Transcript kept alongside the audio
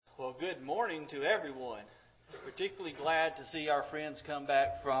Well, good morning to everyone. Particularly glad to see our friends come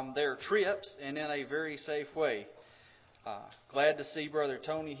back from their trips and in a very safe way. Glad to see Brother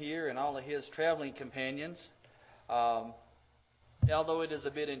Tony here and all of his traveling companions. Although it is a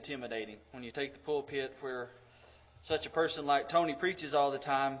bit intimidating when you take the pulpit where such a person like Tony preaches all the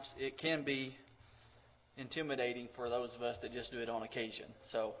time, it can be intimidating for those of us that just do it on occasion.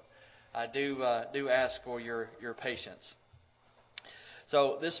 So I do ask for your patience.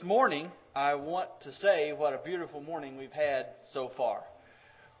 So this morning, I want to say what a beautiful morning we've had so far.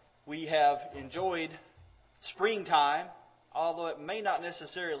 We have enjoyed springtime, although it may not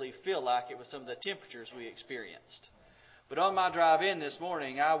necessarily feel like it with some of the temperatures we experienced. But on my drive in this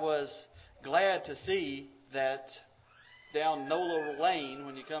morning, I was glad to see that down Nolo Lane,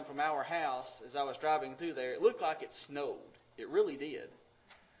 when you come from our house, as I was driving through there, it looked like it snowed. It really did.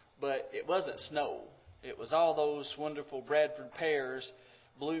 But it wasn't snow. It was all those wonderful Bradford pears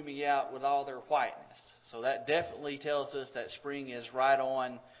blooming out with all their whiteness. So that definitely tells us that spring is right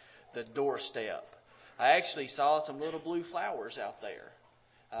on the doorstep. I actually saw some little blue flowers out there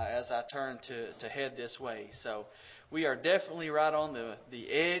as I turned to head this way. So we are definitely right on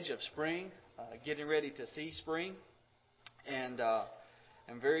the edge of spring, getting ready to see spring. And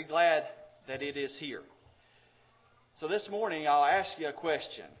I'm very glad that it is here. So this morning I'll ask you a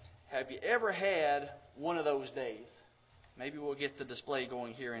question. Have you ever had one of those days? Maybe we'll get the display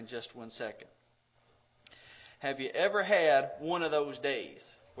going here in just 1 second. Have you ever had one of those days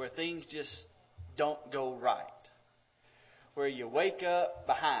where things just don't go right? Where you wake up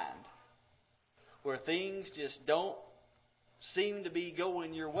behind? Where things just don't seem to be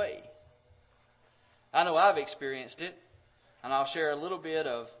going your way? I know I've experienced it, and I'll share a little bit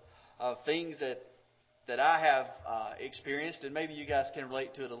of things that I have experienced, and maybe you guys can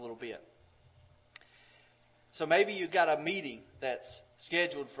relate to it a little bit. So maybe you've got a meeting that's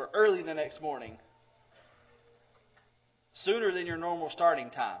scheduled for early the next morning, sooner than your normal starting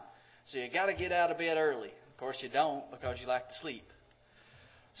time. So you got to get out of bed early. Of course you don't, because you like to sleep.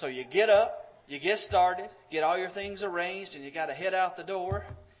 So you get up, you get started, get all your things arranged, and you got to head out the door,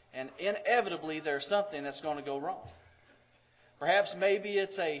 and inevitably there's something that's going to go wrong. Perhaps maybe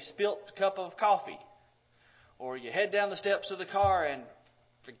it's a spilt cup of coffee. Or you head down the steps of the car and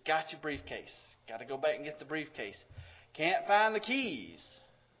forgot your briefcase. Got to go back and get the briefcase. Can't find the keys.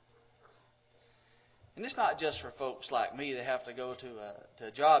 And it's not just for folks like me that have to go to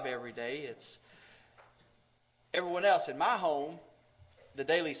a job every day. It's everyone else in my home. The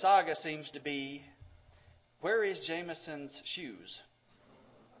daily saga seems to be, where is Jameson's shoes?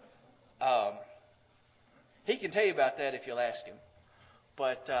 He can tell you about that if you'll ask him.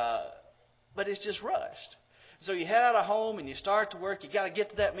 But it's just rushed. So you head out of home and you start to work. You got to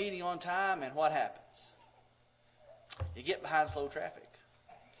get to that meeting on time, and what happens? You get behind slow traffic.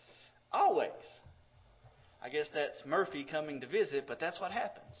 Always. I guess that's Murphy coming to visit, but that's what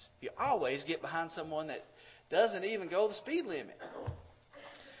happens. You always get behind someone that doesn't even go the speed limit.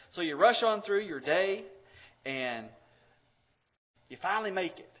 So you rush on through your day, and you finally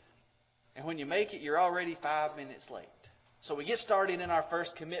make it. And when you make it, you're already 5 minutes late. So we get started in our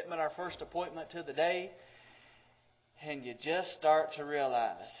first commitment, our first appointment to the day. And you just start to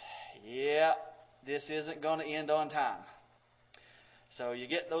realize, this isn't going to end on time. So you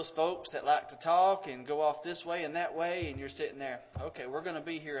get those folks that like to talk and go off this way and that way, and you're sitting there, okay, we're going to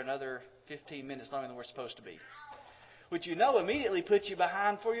be here another 15 minutes longer than we're supposed to be. Which immediately puts you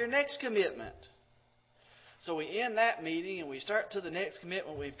behind for your next commitment. So we end that meeting and we start to the next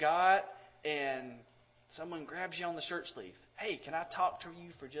commitment we've got, and someone grabs you on the shirt sleeve. Hey, can I talk to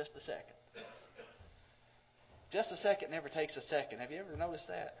you for just a second? Just a second never takes a second. Have you ever noticed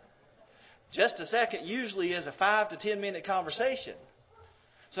that? Just a second usually is a 5 to 10 minute conversation.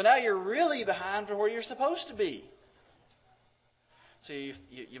 So now you're really behind for where you're supposed to be. So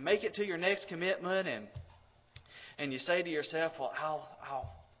you make it to your next commitment, and you say to yourself, well,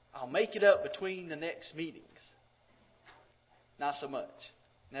 I'll make it up between the next meetings. Not so much.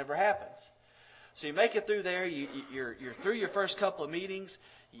 Never happens. So you make it through there. You're through your first couple of meetings.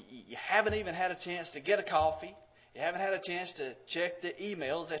 You haven't even had a chance to get a coffee. You haven't had a chance to check the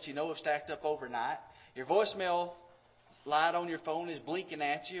emails that you know have stacked up overnight. Your voicemail light on your phone is blinking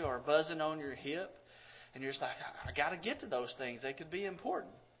at you or buzzing on your hip. And you're just like, I got to get to those things. They could be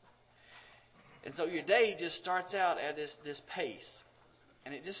important. And so your day just starts out at this pace.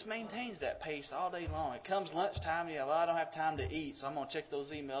 And it just maintains that pace all day long. It comes lunchtime, and I don't have time to eat, so I'm going to check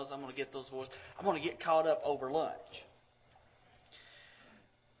those emails. I'm going to get those voices. I'm going to get caught up over lunch.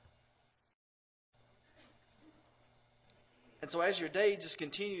 And so as your day just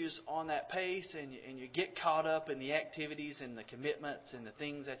continues on that pace and you get caught up in the activities and the commitments and the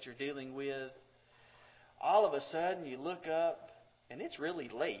things that you're dealing with, all of a sudden you look up and it's really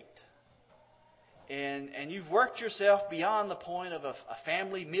late. And you've worked yourself beyond the point of a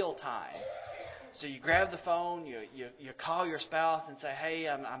family meal time. So you grab the phone, you call your spouse and say, hey,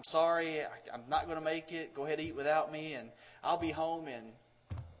 I'm sorry, I'm not going to make it. Go ahead and eat without me, and I'll be home in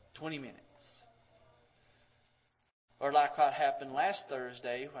 20 minutes. Or like what happened last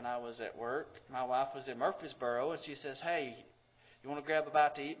Thursday when I was at work. My wife was in Murfreesboro, and she says, hey, you want to grab a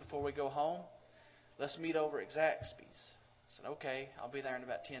bite to eat before we go home? Let's meet over at Zaxby's. I said, okay, I'll be there in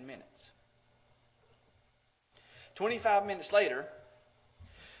about 10 minutes. 25 minutes later,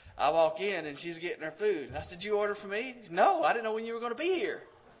 I walk in and she's getting her food. And I said, did you order for me? No, I didn't know when you were going to be here.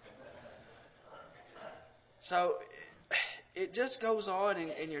 So it just goes on,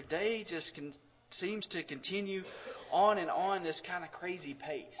 and your day just seems to continue on this kind of crazy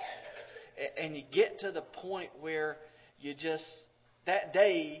pace. And you get to the point where that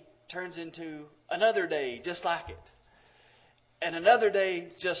day turns into another day just like it. And another day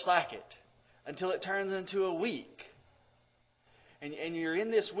just like it. Until it turns into a week. And you're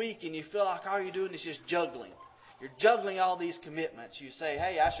in this week and you feel like all you're doing is just juggling. You're juggling all these commitments. You say,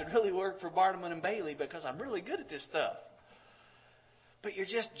 hey, I should really work for Barnum and Bailey because I'm really good at this stuff. But you're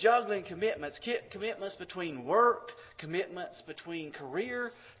just juggling commitments. Commitments between work, commitments between career,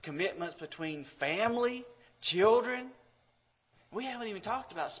 commitments between family, children. We haven't even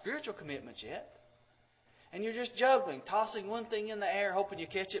talked about spiritual commitments yet. And you're just juggling, tossing one thing in the air, hoping you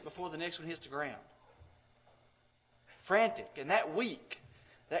catch it before the next one hits the ground. Frantic. And that week,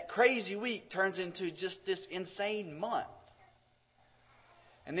 that crazy week turns into just this insane month.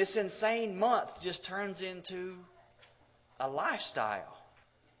 And this insane month just turns into a lifestyle.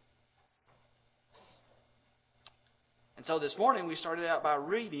 And so this morning we started out by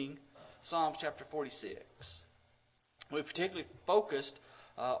reading Psalms chapter 46. We particularly focused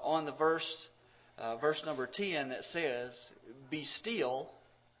on the verse number 10 that says, be still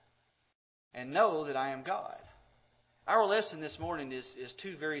and know that I am God. Our lesson this morning is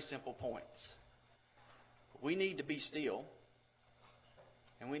two very simple points. We need to be still,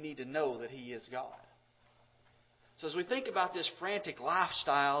 and we need to know that He is God. So as we think about this frantic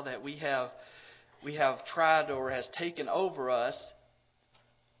lifestyle that we have tried or has taken over us,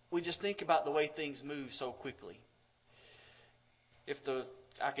 we just think about the way things move so quickly. If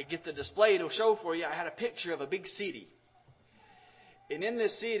I could get the display to show for you, I had a picture of a big city. And in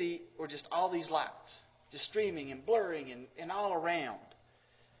this city were just all these lights, just streaming and blurring and all around.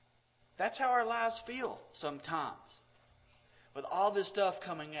 That's how our lives feel sometimes. With all this stuff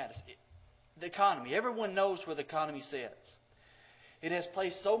coming at us. The economy. Everyone knows where the economy sits. It has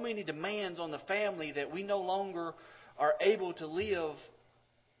placed so many demands on the family that we no longer are able to live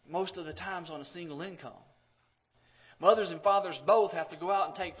most of the times on a single income. Mothers and fathers both have to go out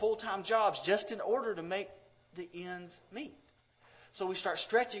and take full-time jobs just in order to make the ends meet. So we start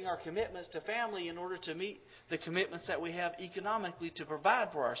stretching our commitments to family in order to meet the commitments that we have economically to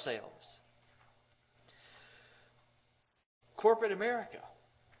provide for ourselves. Corporate America,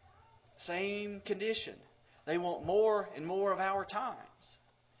 same condition. They want more and more of our times.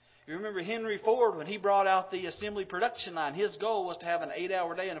 You remember Henry Ford, when he brought out the assembly production line, his goal was to have an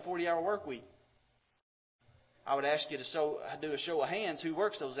 8-hour day and a 40-hour work week. I would ask you to do a show of hands who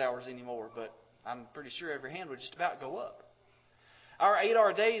works those hours anymore, but I'm pretty sure every hand would just about go up. Our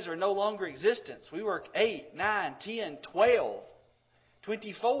 8-hour days are no longer existence. We work 8, 9, 10, 12,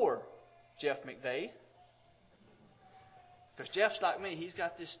 24, Jeff McVeigh. Because Jeff's like me, he's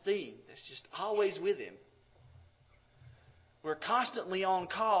got this theme that's just always with him. We're constantly on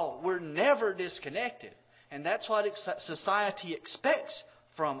call. We're never disconnected. And that's what society expects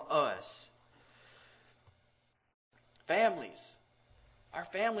from us. Families. Our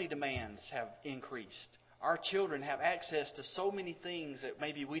family demands have increased. Our children have access to so many things that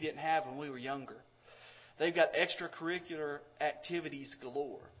maybe we didn't have when we were younger. They've got extracurricular activities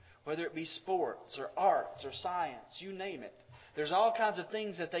galore. Whether it be sports or arts or science, you name it. There's all kinds of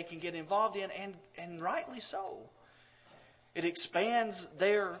things that they can get involved in, and rightly so. It expands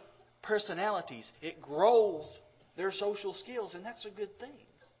their personalities. It grows their social skills, and that's a good thing.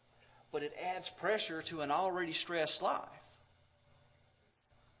 But it adds pressure to an already stressed life.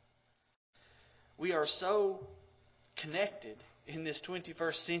 We are so connected in this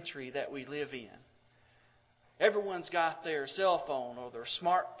 21st century that we live in. Everyone's got their cell phone or their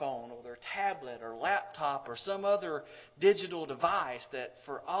smartphone or their tablet or laptop or some other digital device that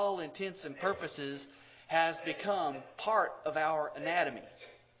for all intents and purposes has become part of our anatomy.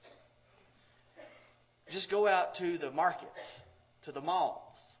 Just go out to the markets, to the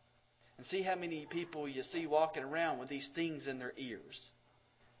malls, and see how many people you see walking around with these things in their ears.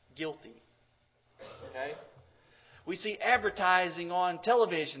 Guilty. Okay? We see advertising on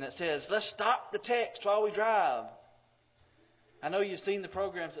television that says, let's stop the text while we drive. I know you've seen the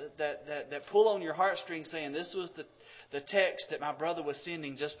programs that pull on your heartstrings saying, this was the text that my brother was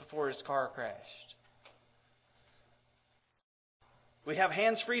sending just before his car crashed. We have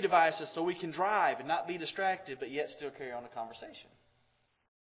hands-free devices so we can drive and not be distracted, but yet still carry on a conversation.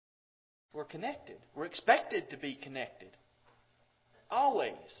 We're connected. We're expected to be connected.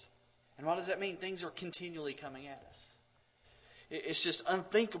 Always. And what does that mean? Things are continually coming at us. It's just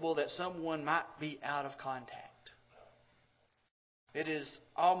unthinkable that someone might be out of contact. It is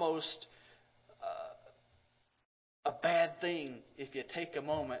almost a bad thing if you take a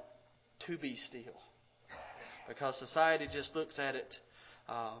moment to be still. Because society just looks at it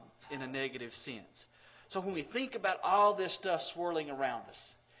in a negative sense. So when we think about all this stuff swirling around us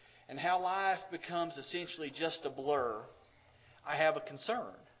and how life becomes essentially just a blur, I have a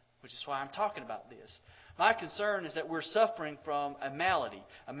concern, which is why I'm talking about this. My concern is that we're suffering from a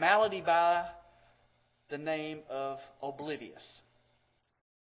malady by the name of oblivious.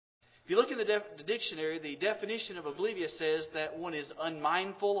 If you look in the dictionary, the definition of oblivious says that one is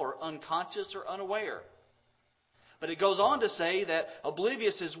unmindful or unconscious or unaware. But it goes on to say that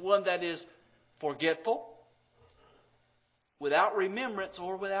oblivious is one that is forgetful, without remembrance,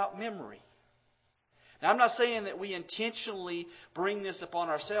 or without memory. Now, I'm not saying that we intentionally bring this upon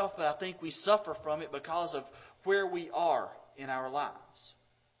ourselves, but I think we suffer from it because of where we are in our lives.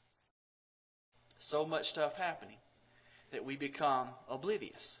 So much stuff happening that we become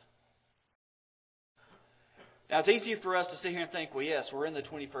oblivious. Now, it's easy for us to sit here and think, well, yes, we're in the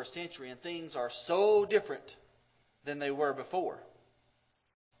 21st century and things are so different than they were before.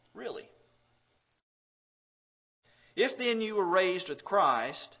 Really? If then you were raised with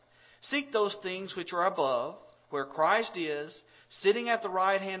Christ, seek those things which are above, where Christ is, sitting at the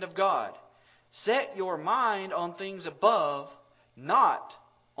right hand of God. Set your mind on things above, not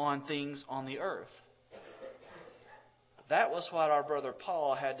on things on the earth. That was what our brother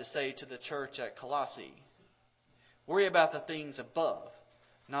Paul had to say to the church at Colossae. Worry about the things above,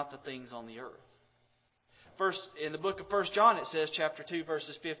 not the things on the earth. First, in the book of 1 John, it says, chapter 2,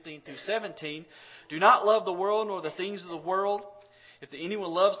 verses 15 through 17, do not love the world nor the things of the world. If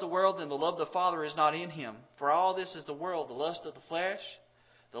anyone loves the world, then the love of the Father is not in him. For all this is the world, the lust of the flesh,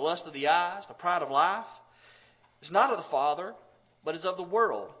 the lust of the eyes, the pride of life. It's not of the Father, but is of the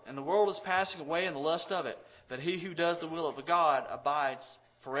world. And the world is passing away and the lust of it. But he who does the will of God abides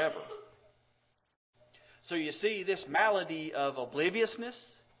forever. So you see, this malady of obliviousness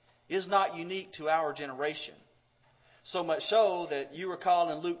is not unique to our generation. So much so that you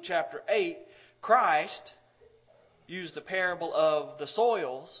recall in Luke chapter 8, Christ used the parable of the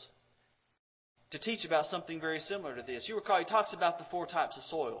soils to teach about something very similar to this. You recall he talks about the 4 types of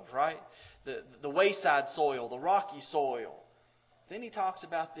soils, right? The wayside soil, the rocky soil. Then he talks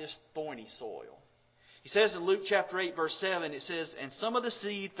about this thorny soil. He says in Luke chapter 8, verse 7, it says, and some of the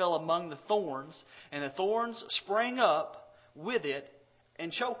seed fell among the thorns, and the thorns sprang up with it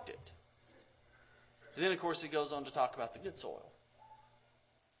and choked it. And then, of course, he goes on to talk about the good soil.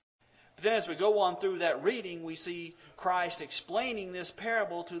 But then as we go on through that reading, we see Christ explaining this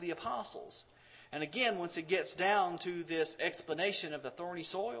parable to the apostles. And again, once it gets down to this explanation of the thorny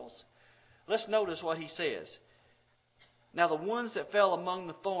soils, let's notice what he says. Now the ones that fell among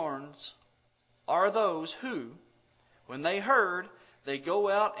the thorns are those who, when they heard, they go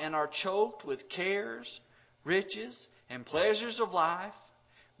out and are choked with cares, riches, and pleasures of life,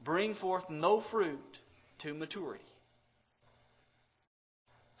 bring forth no fruit to maturity.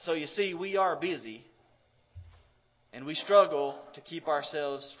 So you see, we are busy, and we struggle to keep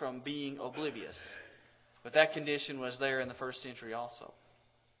ourselves from being oblivious. But that condition was there in the first century also.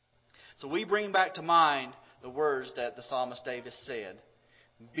 So we bring back to mind the words that the psalmist David said,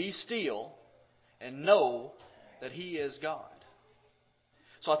 be still and know that He is God.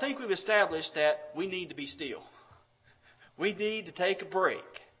 So I think we've established that we need to be still. We need to take a break.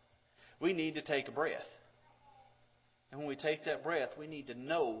 We need to take a breath. And when we take that breath, we need to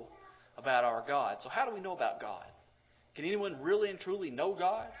know about our God. So how do we know about God? Can anyone really and truly know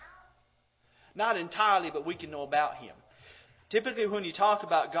God? Not entirely, but we can know about Him. Typically when you talk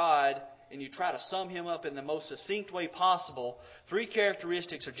about God and you try to sum Him up in the most succinct way possible, 3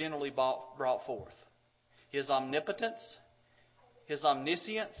 characteristics are generally brought forth. His omnipotence, His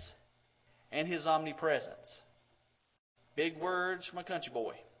omniscience, and His omnipresence. Big words from a country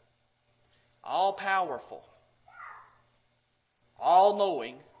boy. All powerful, all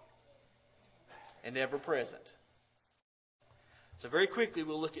knowing, and ever present. So very quickly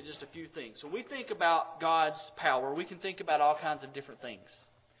we'll look at just a few things. When we think about God's power, we can think about all kinds of different things.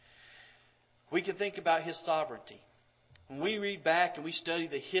 We can think about His sovereignty. When we read back and we study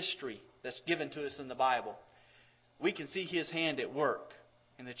the history that's given to us in the Bible, we can see His hand at work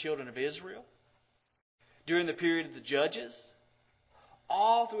in the children of Israel, during the period of the Judges.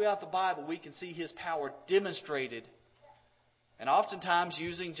 All throughout the Bible we can see His power demonstrated, and oftentimes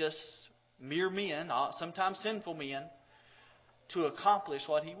using just mere men, sometimes sinful men, to accomplish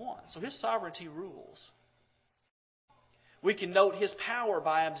what He wants. So His sovereignty rules. We can note His power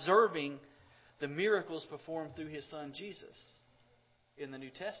by observing the miracles performed through His Son Jesus in the New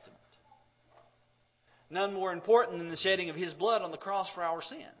Testament. None more important than the shedding of His blood on the cross for our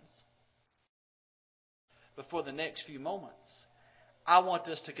sins. But for the next few moments, I want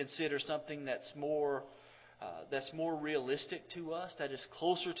us to consider something that's more realistic to us, that is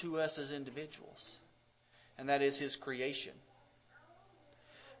closer to us as individuals, and that is His creation.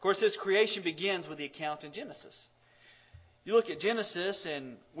 Of course, His creation begins with the account in Genesis. You look at Genesis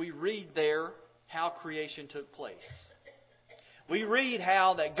and we read there how creation took place. We read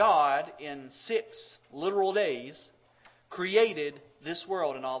how that God, in 6 literal days, created this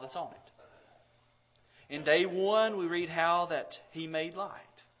world and all that's on it. In day 1, we read how that He made light,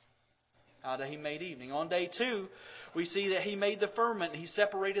 how that He made evening. On day 2, we see that He made the firmament and He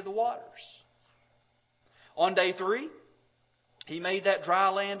separated the waters. On day 3, He made that dry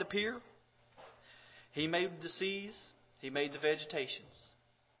land appear. He made the seas. He made the vegetations.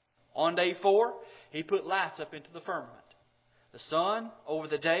 On day 4, He put lights up into the firmament. The sun over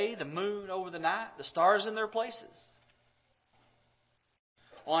the day, the moon over the night, the stars in their places.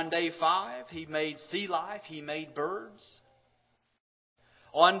 On day 5, He made sea life. He made birds.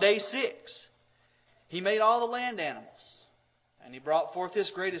 On day 6, He made all the land animals. And He brought forth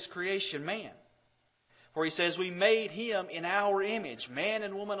His greatest creation, man. For He says, we made him in our image, man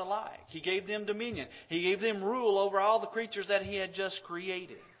and woman alike. He gave them dominion. He gave them rule over all the creatures that He had just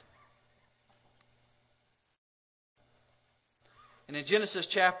created. And in Genesis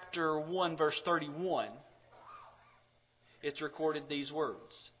chapter 1, verse 31, it's recorded these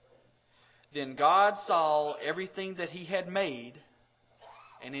words. Then God saw everything that He had made,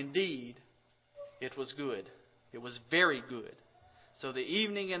 and indeed it was good. It was very good. So the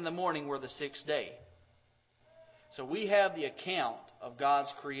evening and the morning were the 6th day. So we have the account of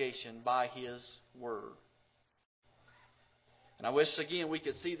God's creation by His Word. And I wish again we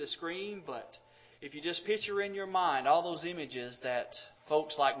could see the screen, but if you just picture in your mind all those images that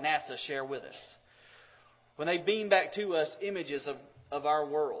folks like NASA share with us, when they beam back to us images of our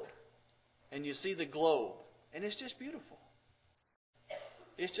world, and you see the globe, and it's just beautiful.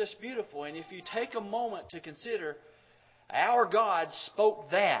 It's just beautiful. And if you take a moment to consider, our God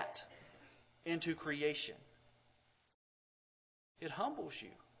spoke that into creation. It humbles you.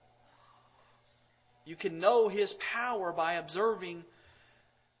 You can know His power by observing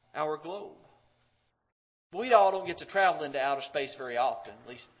our globe. We all don't get to travel into outer space very often. At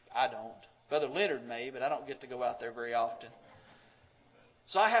least I don't. Brother Leonard may, but I don't get to go out there very often.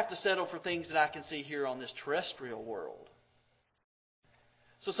 So I have to settle for things that I can see here on this terrestrial world.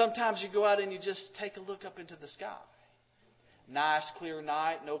 So sometimes you go out and you just take a look up into the sky. Nice clear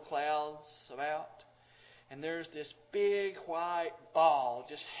night, no clouds about. And there's this big white ball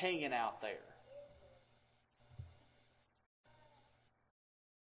just hanging out there.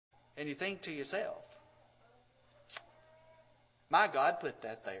 And you think to yourself, my God put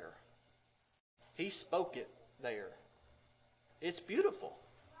that there. He spoke it there. It's beautiful.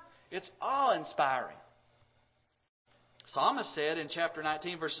 It's awe-inspiring. Psalmist said in chapter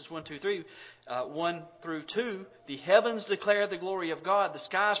 19, verses 1 through 2, the heavens declare the glory of God. The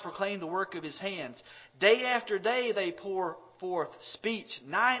skies proclaim the work of His hands. Day after day they pour forth speech.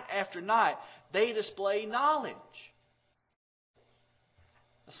 Night after night they display knowledge.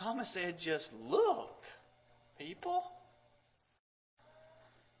 The psalmist said, just look, people.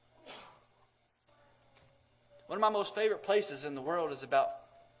 One of my most favorite places in the world is about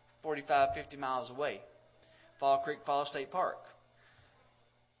 45, 50 miles away. Fall Creek Falls State Park.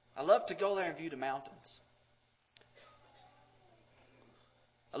 I love to go there and view the mountains.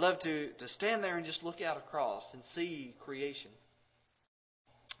 I love to stand there and just look out across and see creation.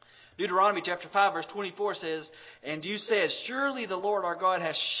 Deuteronomy chapter 5 verse 24 says, and you said, surely the Lord our God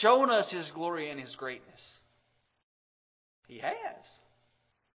has shown us His glory and His greatness. He has.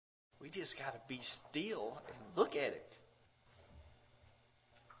 We just got to be still and look at it.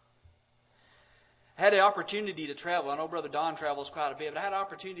 I had the opportunity to travel. I know Brother Don travels quite a bit, but I had an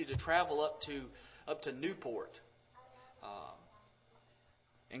opportunity to travel up to Newport.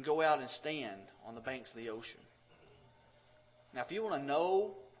 and go out and stand on the banks of the ocean. Now, if you want to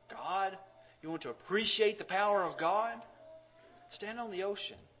know God, you want to appreciate the power of God, stand on the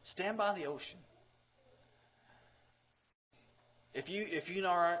ocean. Stand by the ocean. If you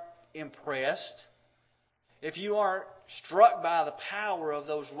aren't impressed, if you aren't struck by the power of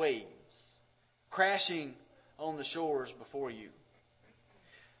those waves crashing on the shores before you,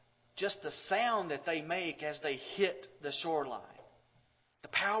 just the sound that they make as they hit the shoreline, the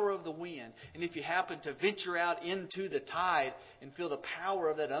power of the wind, and if you happen to venture out into the tide and feel the power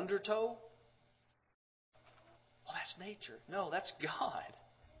of that undertow, well, that's nature. No, that's God.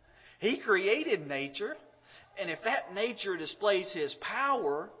 He created nature, and if that nature displays His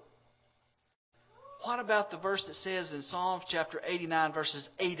power, what about the verse that says in Psalms chapter 89, verses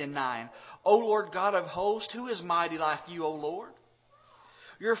 8 and 9, O Lord God of hosts, who is mighty like you, O Lord?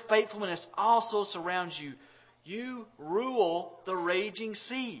 Your faithfulness also surrounds you. You rule the raging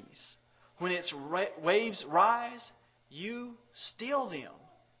seas. When its waves rise, you still them.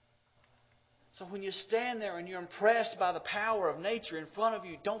 So when you stand there and you're impressed by the power of nature in front of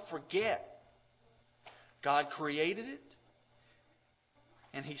you, don't forget God created it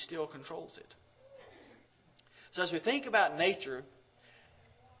and He still controls it. So as we think about nature,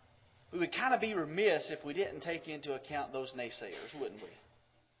 we would kind of be remiss if we didn't take into account those naysayers, wouldn't we?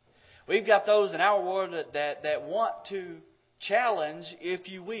 We've got those in our world that want to challenge, if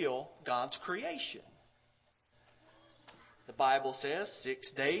you will, God's creation. The Bible says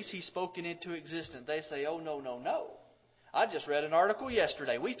 6 days He spoke it into existence. They say, oh, no, no, no. I just read an article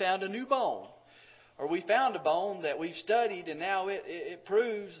yesterday. We found a new bone. Or we found a bone that we've studied, and now it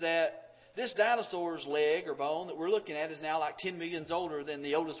proves that this dinosaur's leg or bone that we're looking at is now like 10 million older than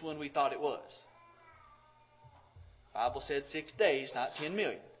the oldest one we thought it was. The Bible said 6 days, not 10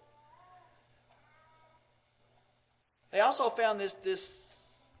 million. They also found this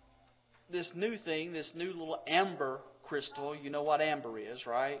new thing, this new little amber crystal. You know what amber is,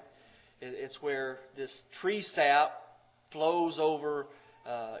 right? It's where this tree sap flows over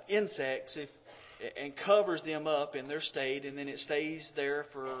insects and covers them up in their state, and then it stays there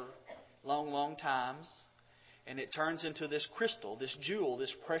for long, long times. And it turns into this crystal, this jewel,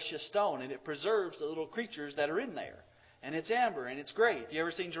 this precious stone, and it preserves the little creatures that are in there. And it's amber, and it's great. You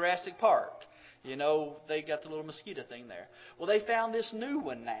ever seen Jurassic Park? You know, they got the little mosquito thing there. Well, they found this new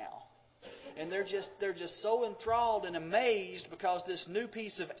one now. And they're just so enthralled and amazed because this new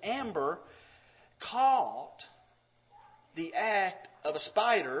piece of amber caught the act of a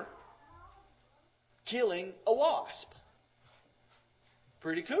spider killing a wasp.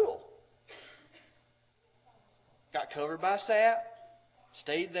 Pretty cool. Got covered by sap,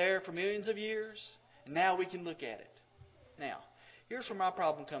 stayed there for millions of years, and now we can look at it. Now, here's where my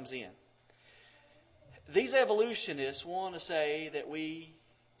problem comes in. These evolutionists want to say that we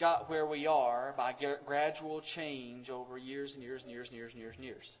got where we are by gradual change over years and years and years and years and years and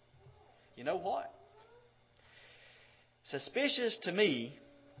years. You know what? Suspicious to me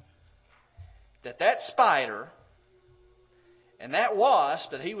that spider and that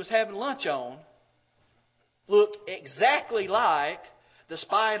wasp that he was having lunch on looked exactly like the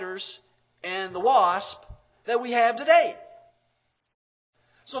spiders and the wasp that we have today.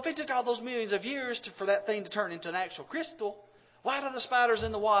 So if it took all those millions of years for that thing to turn into an actual crystal, why do the spiders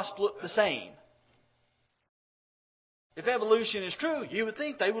and the wasp look the same? If evolution is true, you would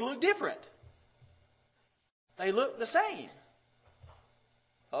think they would look different. They look the same.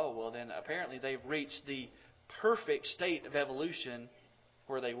 Oh, well then apparently they've reached the perfect state of evolution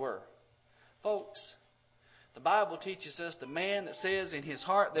where they were. Folks, the Bible teaches us the man that says in his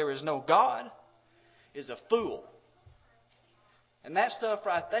heart there is no God is a fool. And that stuff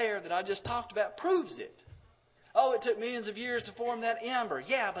right there that I just talked about proves it. Oh, it took millions of years to form that ember.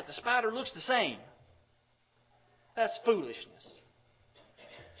 Yeah, but the spider looks the same. That's foolishness.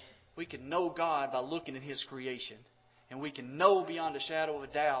 We can know God by looking at His creation. And we can know beyond a shadow of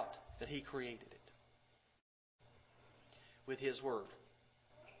a doubt that He created it with His Word.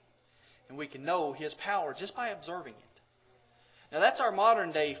 And we can know His power just by observing it. Now that's our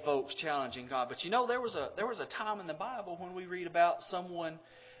modern day folks challenging God. But you know, there was a time in the Bible when we read about someone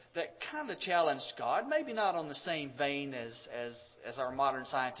that kind of challenged God. Maybe not on the same vein as our modern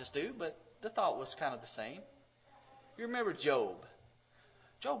scientists do, but the thought was kind of the same. You remember Job.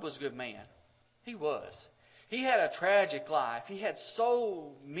 Job was a good man. He was. He had a tragic life. He had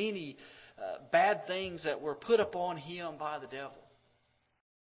so many bad things that were put upon him by the devil.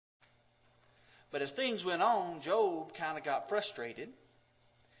 But as things went on, Job kind of got frustrated.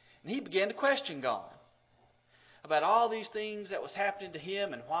 And he began to question God about all these things that was happening to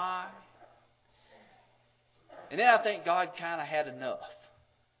him and why. And then I think God kind of had enough.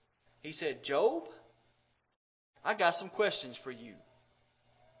 He said, Job, I got some questions for you.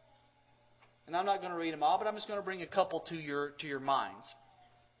 And I'm not going to read them all, but I'm just going to bring a couple to your minds.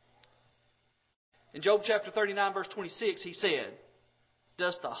 In Job chapter 39, verse 26, he said,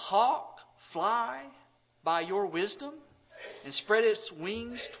 does the hawk fly by your wisdom and spread its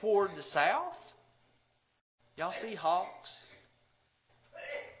wings toward the south? Y'all see hawks?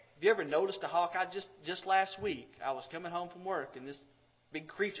 Have you ever noticed a hawk? Just last week, I was coming home from work, and this big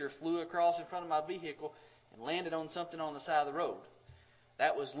creature flew across in front of my vehicle and landed on something on the side of the road.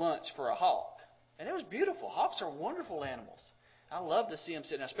 That was lunch for a hawk. And it was beautiful. Hawks are wonderful animals. I love to see them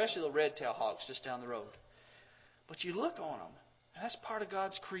sitting, especially the red-tailed hawks just down the road. But you look on them, and that's part of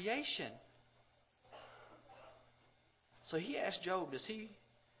God's creation. So he asked Job,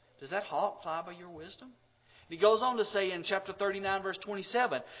 does that hawk fly by your wisdom? He goes on to say in chapter 39, verse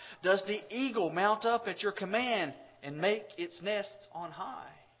 27, does the eagle mount up at your command and make its nests on high?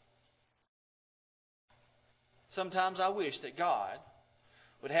 Sometimes I wish that God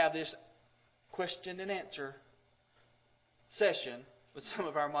would have this question and answer session with some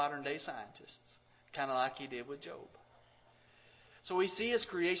of our modern day scientists, kind of like he did with Job. So we see His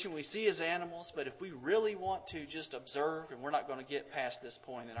creation, we see His animals, but if we really want to just observe, and we're not going to get past this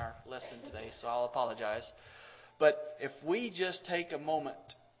point in our lesson today, so I'll apologize. But if we just take a moment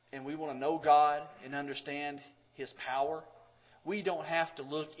and we want to know God and understand His power, we don't have to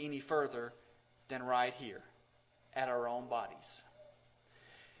look any further than right here at our own bodies.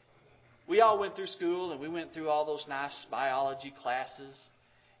 We all went through school and we went through all those nice biology classes.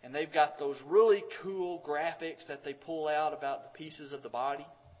 And they've got those really cool graphics that they pull out about the pieces of the body.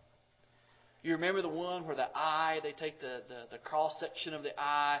 You remember the one where the eye, they take the cross-section of the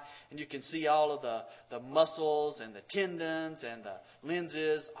eye and you can see all of the muscles and the tendons and the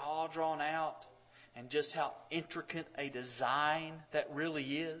lenses all drawn out. And just how intricate a design that really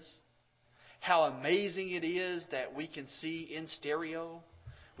is. How amazing it is that we can see in stereo.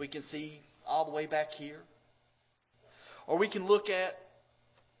 We can see all the way back here. Or we can look at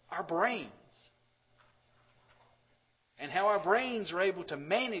our brains. And how our brains are able to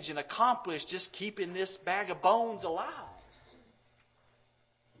manage and accomplish just keeping this bag of bones alive.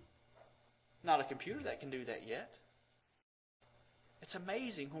 Not a computer that can do that yet. It's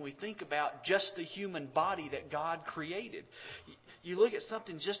amazing when we think about just the human body that God created. You look at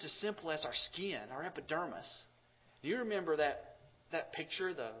something just as simple as our skin, our epidermis. Do you remember that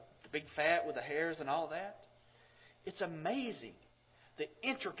picture, the big fat with the hairs and all that? It's amazing, the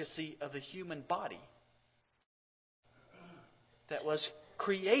intricacy of the human body that was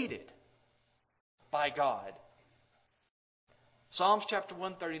created by God. Psalms chapter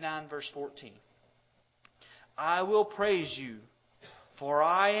 139, verse 14. I will praise you, for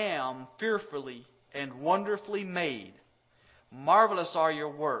I am fearfully and wonderfully made. Marvelous are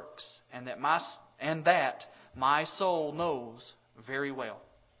your works, and that my soul knows very well.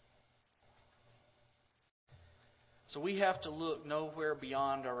 So we have to look nowhere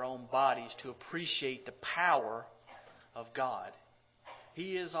beyond our own bodies to appreciate the power of God.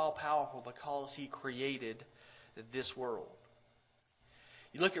 He is all-powerful because He created this world.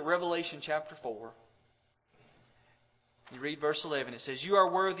 You look at Revelation chapter 4. You read verse 11. It says, You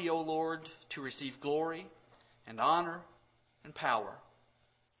are worthy, O Lord, to receive glory and honor and power.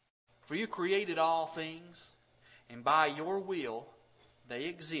 For you created all things, and by your will they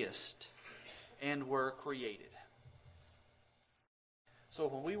exist and were created. So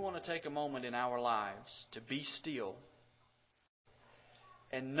when we want to take a moment in our lives to be still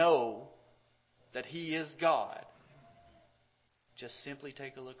and know that He is God, just simply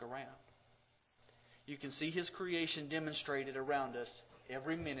take a look around. You can see His creation demonstrated around us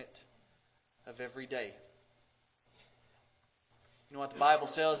every minute of every day. You know what the Bible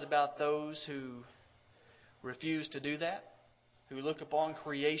says about those who refuse to do that? Who look upon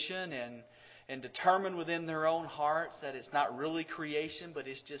creation and determine within their own hearts that it's not really creation, but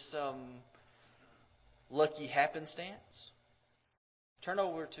it's just some lucky happenstance? Turn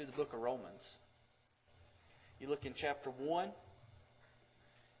over to the book of Romans. You look in chapter 1,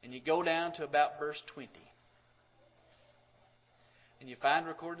 and you go down to about verse 20. And you find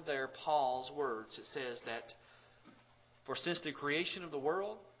recorded there Paul's words. It says that, For since the creation of the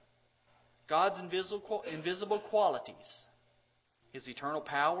world, God's invisible qualities, His eternal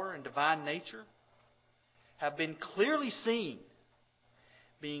power and divine nature, have been clearly seen,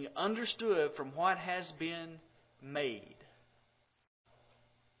 being understood from what has been made.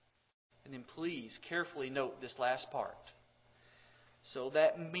 And then please carefully note this last part. So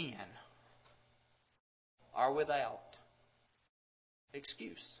that men are without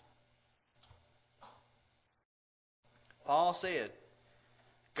excuse. Paul said,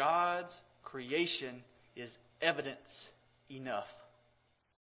 God's creation is evidence enough.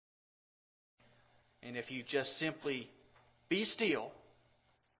 And if you just simply be still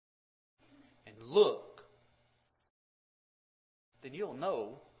and look, then you'll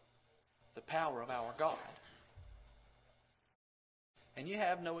know the power of our God. And you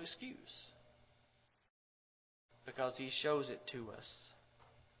have no excuse, because He shows it to us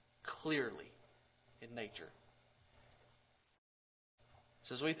clearly in nature.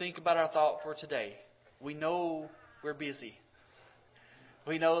 So as we think about our thought for today, we know we're busy.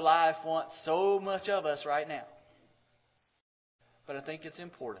 We know life wants so much of us right now. But I think it's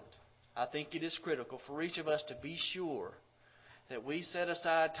important. I think it is critical for each of us to be sure that we set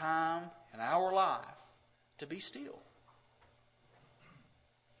aside time in our life to be still.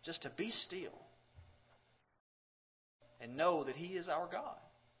 Just to be still. And know that He is our God.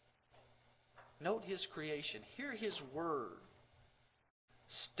 Note His creation. Hear His Word.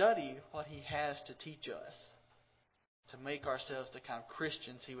 Study what He has to teach us to make ourselves the kind of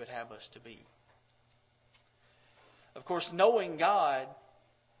Christians He would have us to be. Of course, knowing God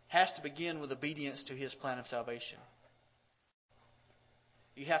has to begin with obedience to His plan of salvation.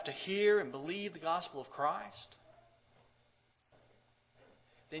 You have to hear and believe the gospel of Christ.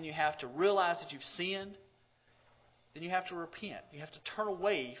 Then you have to realize that you've sinned. Then you have to repent. You have to turn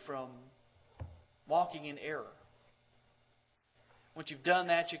away from walking in error. Once you've done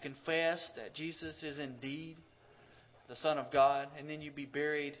that, you confess that Jesus is indeed the Son of God, and then you be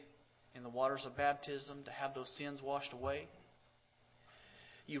buried in the waters of baptism to have those sins washed away.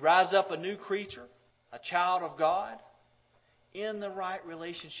 You rise up a new creature, a child of God, in the right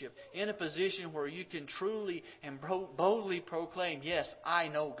relationship, in a position where you can truly and boldly proclaim, yes, I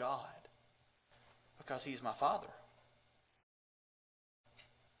know God, because He's my Father.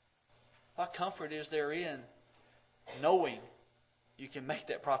 What comfort is there in knowing you can make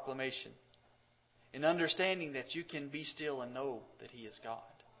that proclamation, in understanding that you can be still and know that He is God?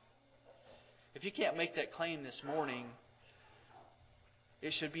 If you can't make that claim this morning,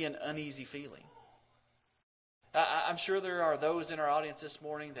 it should be an uneasy feeling. I'm sure there are those in our audience this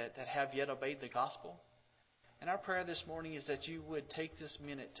morning that have yet obeyed the gospel. And our prayer this morning is that you would take this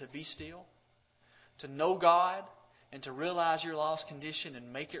minute to be still, to know God, and to realize your lost condition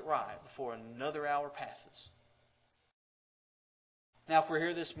and make it right before another hour passes. Now, if we're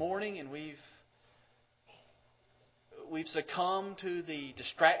here this morning and we've succumbed to the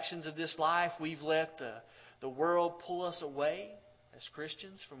distractions of this life, we've let the world pull us away as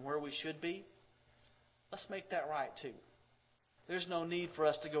Christians from where we should be, let's make that right too. There's no need for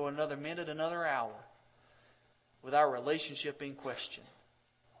us to go another minute, another hour with our relationship in question.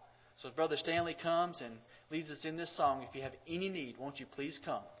 So as Brother Stanley comes and leads us in this song, if you have any need, won't you please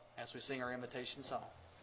come as we sing our invitation song.